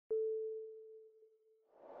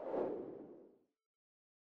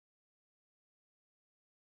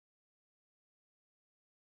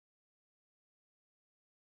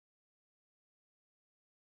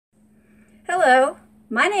Hello,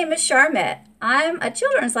 my name is Charmette. I'm a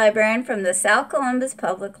children's librarian from the South Columbus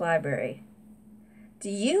Public Library. Do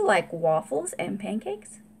you like waffles and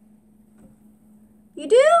pancakes? You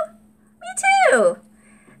do? Me too!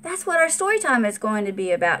 That's what our story time is going to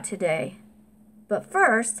be about today. But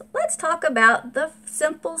first, let's talk about the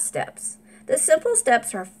simple steps. The simple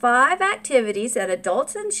steps are 5 activities that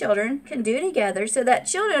adults and children can do together so that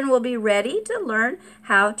children will be ready to learn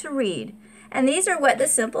how to read. And these are what the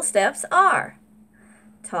simple steps are.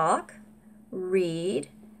 Talk, read,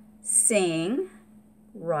 sing,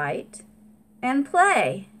 write, and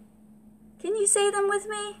play. Can you say them with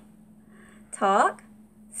me? Talk,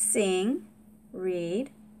 sing, read,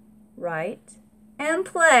 write, and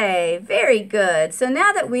play. Very good. So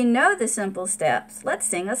now that we know the simple steps, let's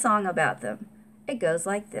sing a song about them. It goes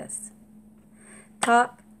like this.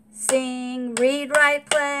 Talk, sing, read, write,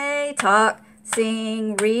 play. Talk,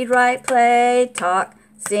 sing, read, write, play. Talk,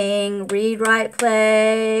 sing, read, write,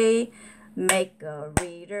 play. Make a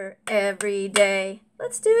reader every day.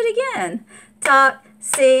 Let's do it again. Talk,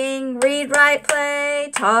 sing, read, write,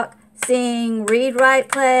 play. Talk, sing, read, write,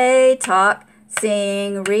 play. Talk,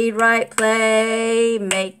 sing, read, write, play.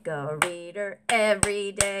 Make a reader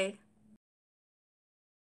every day.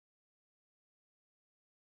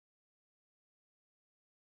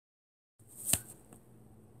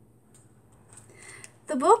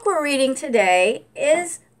 The book we're reading today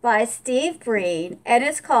is by Steve Breen, and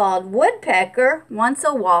it's called Woodpecker Wants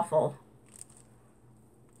a Waffle.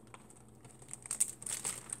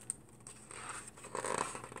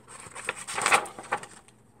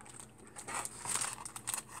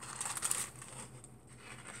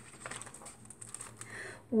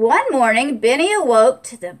 One morning, Benny awoke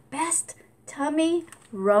to the best tummy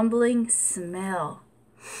rumbling smell.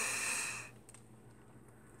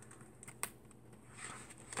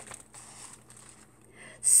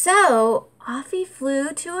 So off he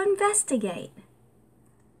flew to investigate.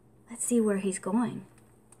 Let's see where he's going.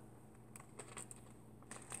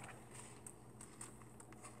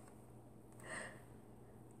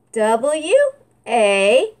 W-A-F-F-L-E.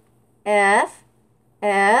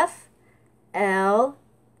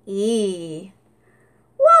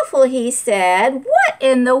 Waffle, he said. What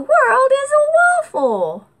in the world is a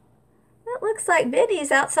waffle? That looks like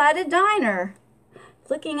Benny's outside a diner,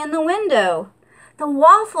 looking in the window. The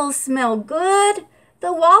waffles smell good.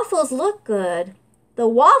 The waffles look good. The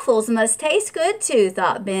waffles must taste good too,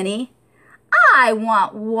 thought Benny. I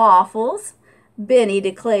want waffles, Benny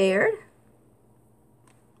declared.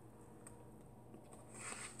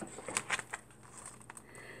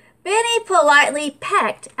 Benny politely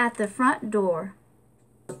pecked at the front door.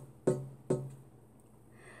 But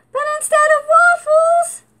instead of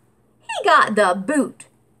waffles, he got the boot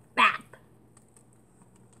back.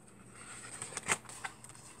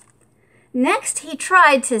 Next, he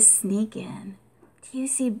tried to sneak in. Do you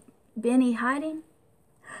see Benny hiding?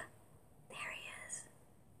 There he is.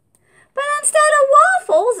 But instead of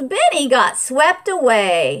waffles, Benny got swept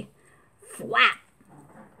away. Flap!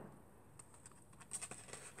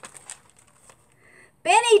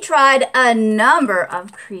 Benny tried a number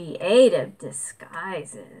of creative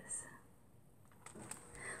disguises.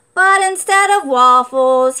 But instead of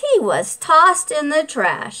waffles, he was tossed in the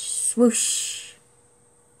trash. Swoosh!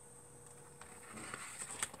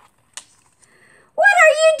 What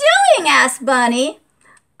are you doing? Asked Bunny.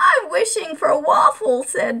 I'm wishing for a waffle,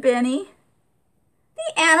 said Benny.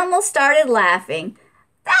 The animal started laughing.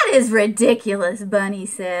 That is ridiculous, Bunny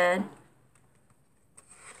said.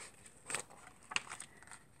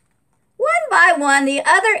 One by one, the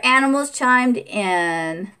other animals chimed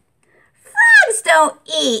in. Frogs don't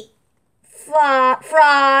eat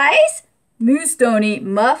fries. Moose don't eat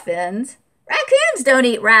muffins. Raccoons don't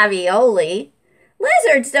eat ravioli.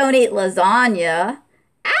 Lizards don't eat lasagna.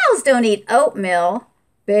 Owls don't eat oatmeal.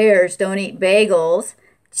 Bears don't eat bagels.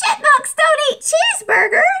 Chipmunks don't eat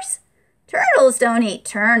cheeseburgers. Turtles don't eat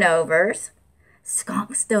turnovers.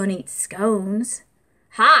 Skunks don't eat scones.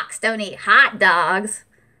 Hawks don't eat hot dogs.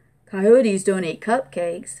 Coyotes don't eat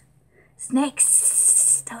cupcakes.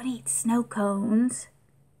 Snakes don't eat snow cones.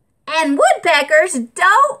 And woodpeckers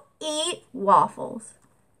don't eat waffles.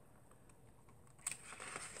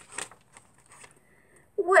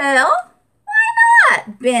 Well, why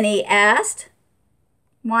not? Benny asked.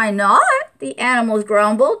 Why not? The animals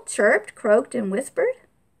grumbled, chirped, croaked, and whispered.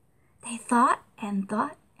 They thought and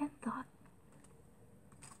thought and thought.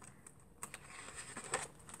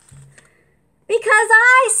 Because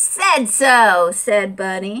I said so, said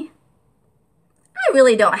Bunny. I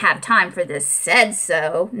really don't have time for this said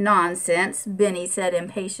so nonsense, Benny said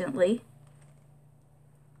impatiently.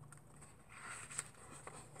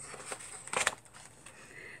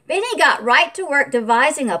 Benny got right to work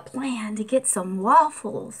devising a plan to get some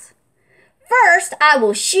waffles. First, I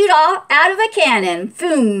will shoot off out of a cannon,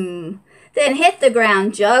 boom, then hit the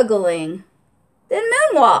ground juggling, then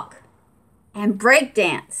moonwalk and break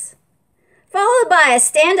dance, followed by a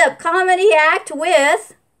stand-up comedy act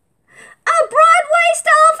with a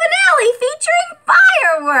Broadway-style finale featuring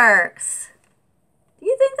fireworks. Do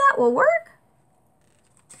you think that will work?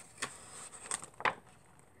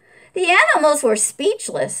 The animals were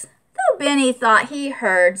speechless, though Benny thought he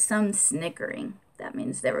heard some snickering. That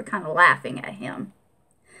means they were kind of laughing at him.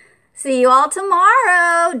 See you all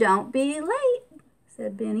tomorrow. Don't be late,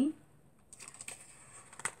 said Benny.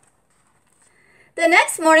 The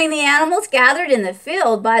next morning, the animals gathered in the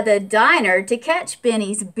field by the diner to catch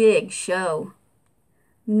Benny's big show.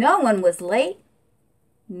 No one was late.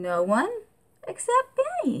 No one except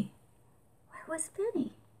Benny. Where was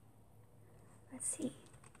Benny? Let's see.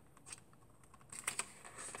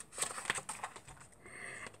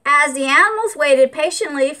 As the animals waited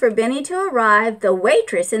patiently for Benny to arrive, the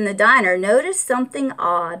waitress in the diner noticed something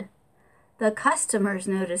odd. The customers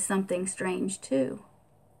noticed something strange too.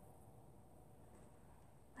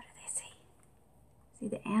 What do they see? See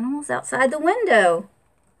the animals outside the window.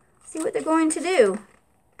 See what they're going to do.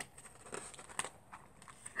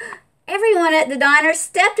 Everyone at the diner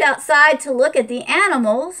stepped outside to look at the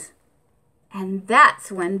animals. And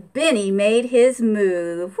that's when Benny made his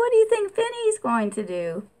move. What do you think Benny's going to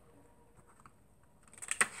do?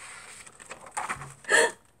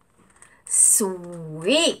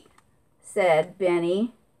 Sweet, said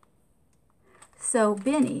Benny. So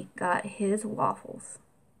Benny got his waffles.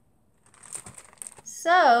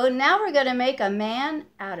 So now we're going to make a man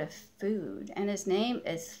out of food, and his name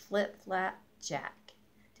is Flapjack.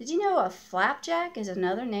 Did you know a flapjack is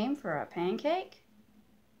another name for a pancake?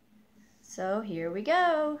 So here we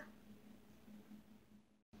go.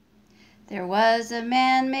 There was a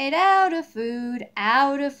man made out of food,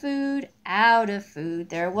 out of food, out of food.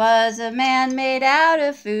 There was a man made out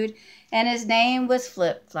of food, and his name was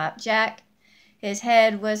Flapjack. His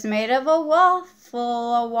head was made of a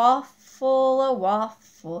waffle, a waffle, a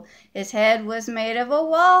waffle. His head was made of a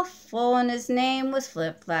waffle, and his name was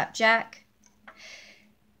Flapjack.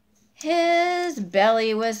 His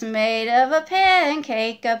belly was made of a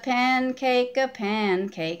pancake, a pancake, a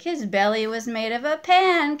pancake. His belly was made of a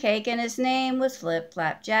pancake, and his name was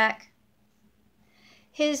Flapjack.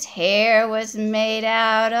 His hair was made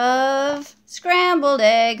out of scrambled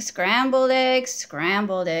eggs, scrambled eggs,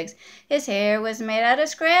 scrambled eggs. His hair was made out of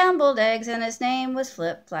scrambled eggs, and his name was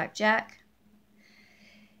Flapjack.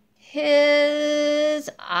 His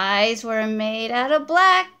eyes were made out of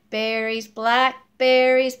blackberries,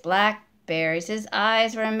 blackberries, blackberries. His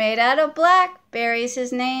eyes were made out of blackberries.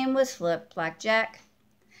 His name was Flapjack.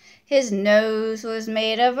 His nose was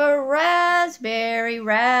made of a raspberry,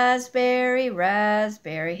 raspberry,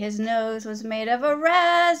 raspberry. His nose was made of a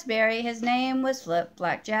raspberry. His name was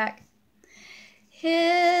Flapjack.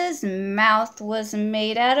 His mouth was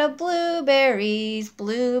made out of blueberries,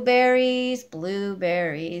 blueberries,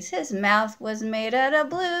 blueberries. His mouth was made out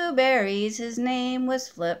of blueberries. His name was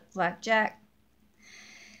Flapjack.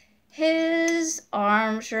 His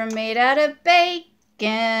arms were made out of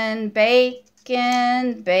bacon,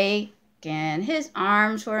 bacon, bacon. His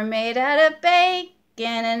arms were made out of bacon,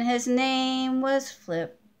 and his name was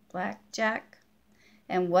Flapjack.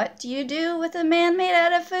 And what do you do with a man made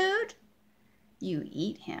out of food? You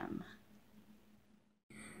eat him.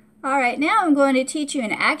 All right, now I'm going to teach you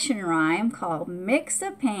an action rhyme called Mix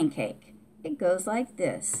a Pancake. It goes like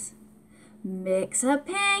this. Mix a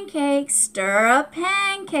pancake, stir a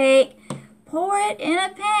pancake, pour it in a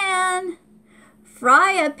pan.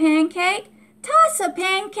 Fry a pancake, toss a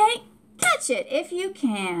pancake, catch it if you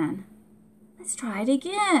can. Let's try it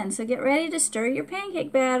again. So get ready to stir your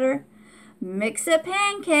pancake batter. Mix a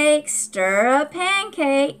pancake, stir a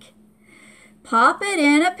pancake, pop it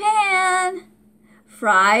in a pan.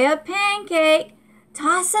 Fry a pancake,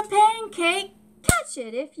 toss a pancake, catch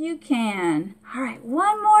it if you can. All right,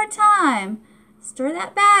 one more time. Stir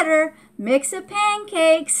that batter. Mix a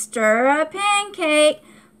pancake, stir a pancake,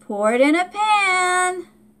 pour it in a pan.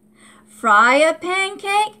 Fry a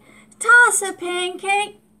pancake, toss a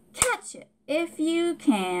pancake, catch it if you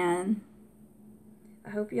can.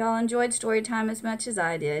 I hope you all enjoyed story time as much as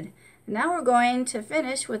I did. And now we're going to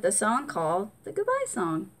finish with a song called the Goodbye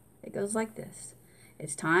Song. It goes like this.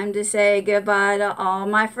 It's time to say goodbye to all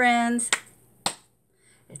my friends.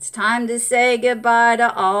 It's time to say goodbye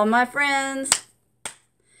to all my friends.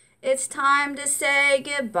 It's time to say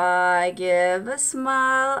goodbye. Give a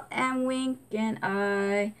smile and wink an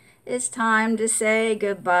eye. It's time to say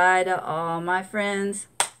goodbye to all my friends.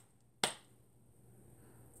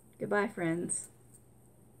 Goodbye, friends.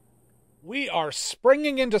 We are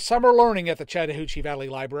springing into summer learning at the Chattahoochee Valley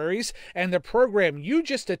Libraries, and the program you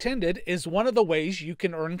just attended is one of the ways you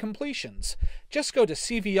can earn completions. Just go to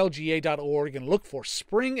cvlga.org and look for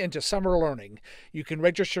Spring into Summer Learning. You can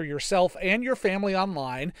register yourself and your family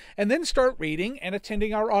online, and then start reading and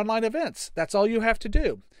attending our online events. That's all you have to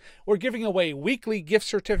do. We're giving away weekly gift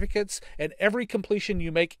certificates, and every completion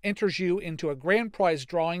you make enters you into a grand prize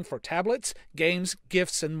drawing for tablets, games,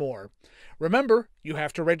 gifts, and more. Remember, you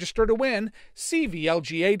have to register to win.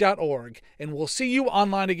 cvlga.org, and we'll see you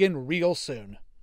online again real soon.